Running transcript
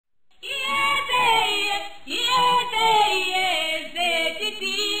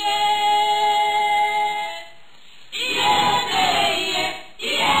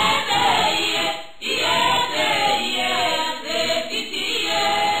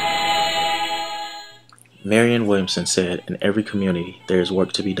Marianne Williamson said, "In every community there is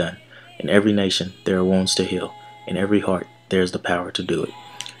work to be done. In every nation there are wounds to heal. In every heart there is the power to do it."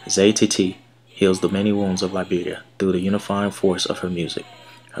 ZTT heals the many wounds of Liberia through the unifying force of her music.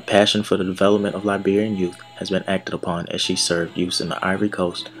 Her passion for the development of Liberian youth has been acted upon as she served youth in the Ivory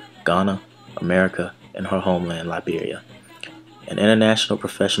Coast, Ghana, America, and her homeland, Liberia. An international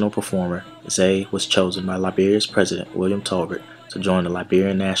professional performer, Zay was chosen by Liberia's President William Tolbert to join the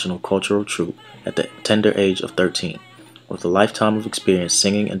Liberian National Cultural Troupe at the tender age of 13. With a lifetime of experience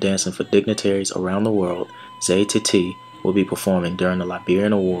singing and dancing for dignitaries around the world, Zay Titi will be performing during the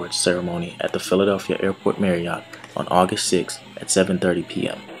Liberian Awards ceremony at the Philadelphia Airport Marriott on August 6 at 7:30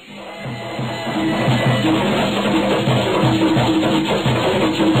 p.m.